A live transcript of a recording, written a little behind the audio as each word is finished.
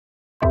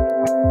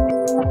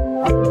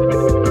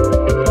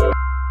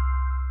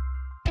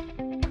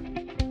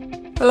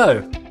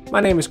Hello, my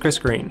name is Chris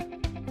Green,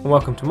 and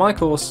welcome to my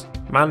course,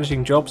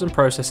 Managing Jobs and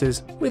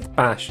Processes with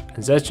Bash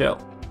and Z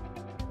Shell.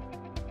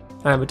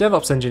 I am a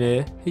DevOps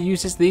engineer who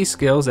uses these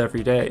skills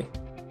every day.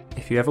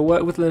 If you ever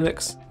work with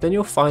Linux, then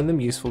you'll find them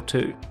useful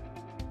too.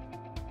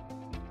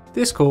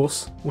 This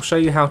course will show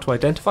you how to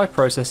identify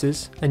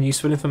processes and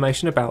useful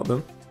information about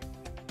them,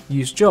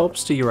 use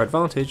jobs to your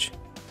advantage,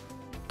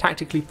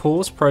 tactically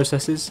pause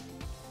processes,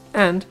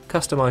 and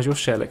customize your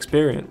shell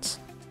experience.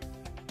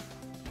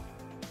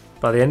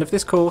 By the end of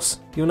this course,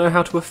 you'll know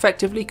how to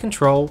effectively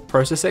control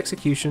process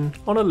execution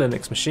on a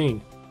Linux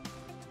machine.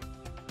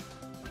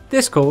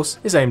 This course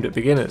is aimed at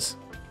beginners,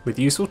 with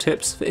useful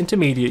tips for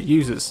intermediate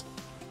users.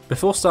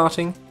 Before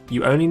starting,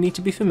 you only need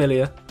to be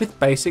familiar with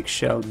basic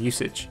shell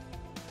usage.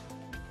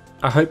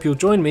 I hope you'll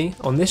join me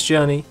on this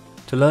journey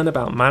to learn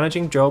about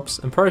managing jobs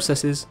and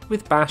processes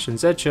with Bash and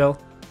Z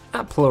Shell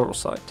at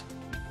Pluralsight.